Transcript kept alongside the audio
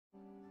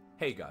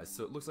Hey guys,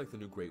 so it looks like the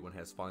new great one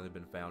has finally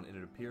been found, and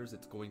it appears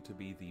it's going to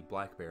be the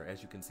black bear.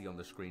 As you can see on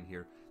the screen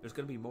here, there's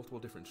going to be multiple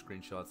different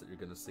screenshots that you're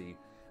going to see.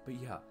 But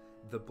yeah,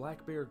 the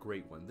black bear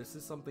great one. This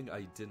is something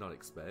I did not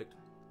expect.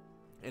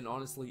 And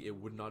honestly, it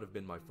would not have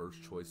been my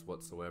first choice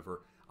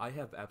whatsoever. I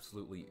have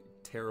absolutely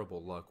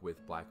terrible luck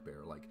with black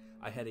bear. Like,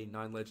 I had a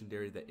 9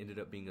 legendary that ended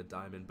up being a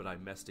diamond, but I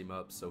messed him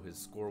up so his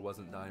score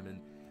wasn't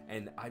diamond.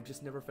 And I've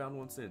just never found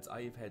one since.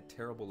 I have had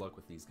terrible luck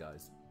with these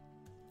guys.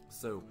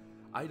 So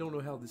I don't know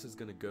how this is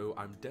going to go.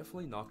 I'm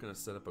definitely not going to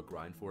set up a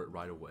grind for it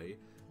right away,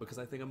 because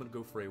I think I'm going to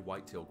go for a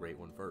whitetail great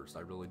one first. I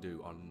really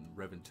do, on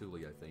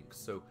Reventuli, I think.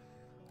 So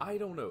I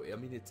don't know. I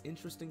mean, it's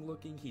interesting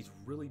looking. He's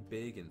really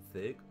big and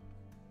thick.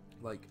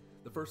 Like,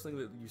 the first thing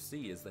that you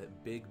see is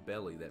that big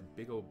belly, that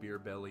big old beer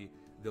belly.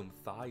 Them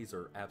thighs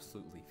are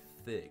absolutely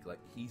thick. Like,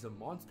 he's a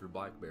monster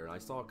black bear, and I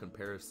saw a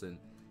comparison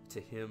to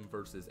him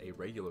versus a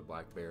regular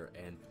black bear,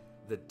 and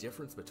the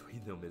difference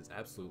between them is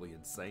absolutely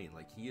insane.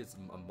 Like, he is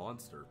a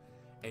monster.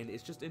 And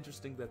it's just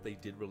interesting that they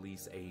did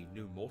release a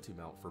new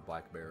multi-mount for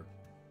black bear,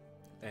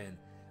 and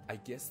I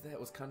guess that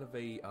was kind of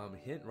a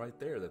hint right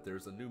there that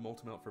there's a new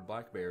multi-mount for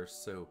black bear.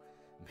 So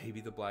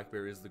maybe the black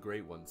bear is the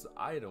great one. So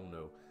I don't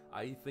know.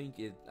 I think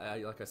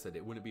like I said,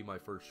 it wouldn't be my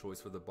first choice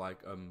for the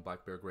black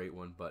bear great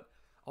one, but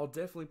I'll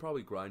definitely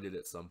probably grind it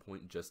at some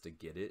point just to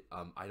get it.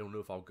 I don't know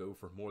if I'll go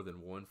for more than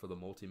one for the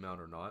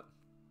multi-mount or not,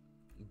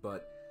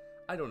 but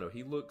I don't know.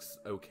 He looks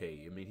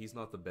okay. I mean, he's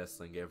not the best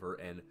thing ever,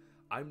 and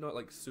I'm not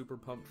like super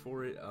pumped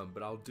for it,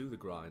 but I'll do the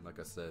grind, like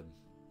I said.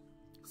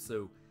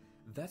 So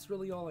that's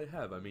really all I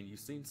have. I mean, you've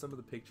seen some of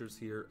the pictures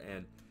here,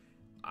 and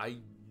I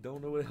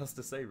don't know what else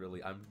to say,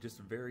 really. I'm just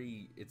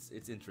very,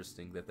 it's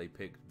interesting that they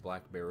picked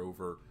black bear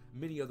over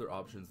many other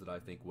options that I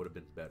think would have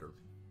been better.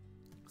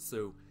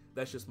 So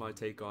that's just my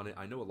take on it.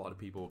 I know a lot of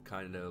people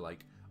kind of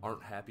like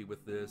aren't happy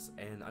with this,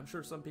 and I'm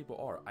sure some people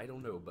are. I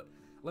don't know, but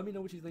let me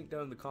know what you think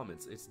down in the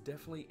comments. It's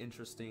definitely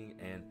interesting,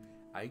 and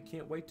I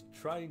can't wait to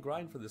try and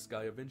grind for this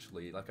guy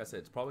eventually. Like I said,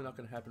 it's probably not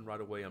going to happen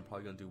right away. I'm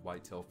probably going to do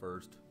whitetail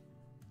first,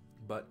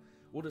 but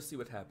we'll just see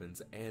what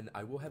happens. And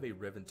I will have a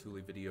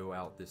Reventuli video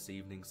out this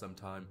evening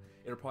sometime.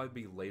 It'll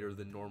probably be later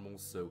than normal,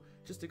 so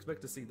just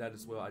expect to see that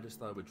as well. I just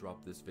thought I would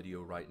drop this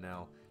video right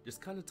now, just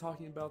kind of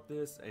talking about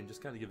this and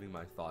just kind of giving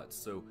my thoughts.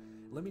 So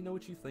let me know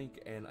what you think,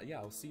 and yeah,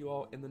 I'll see you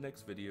all in the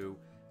next video.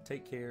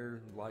 Take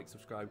care, like,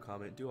 subscribe,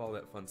 comment, do all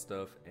that fun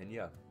stuff, and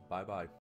yeah, bye bye.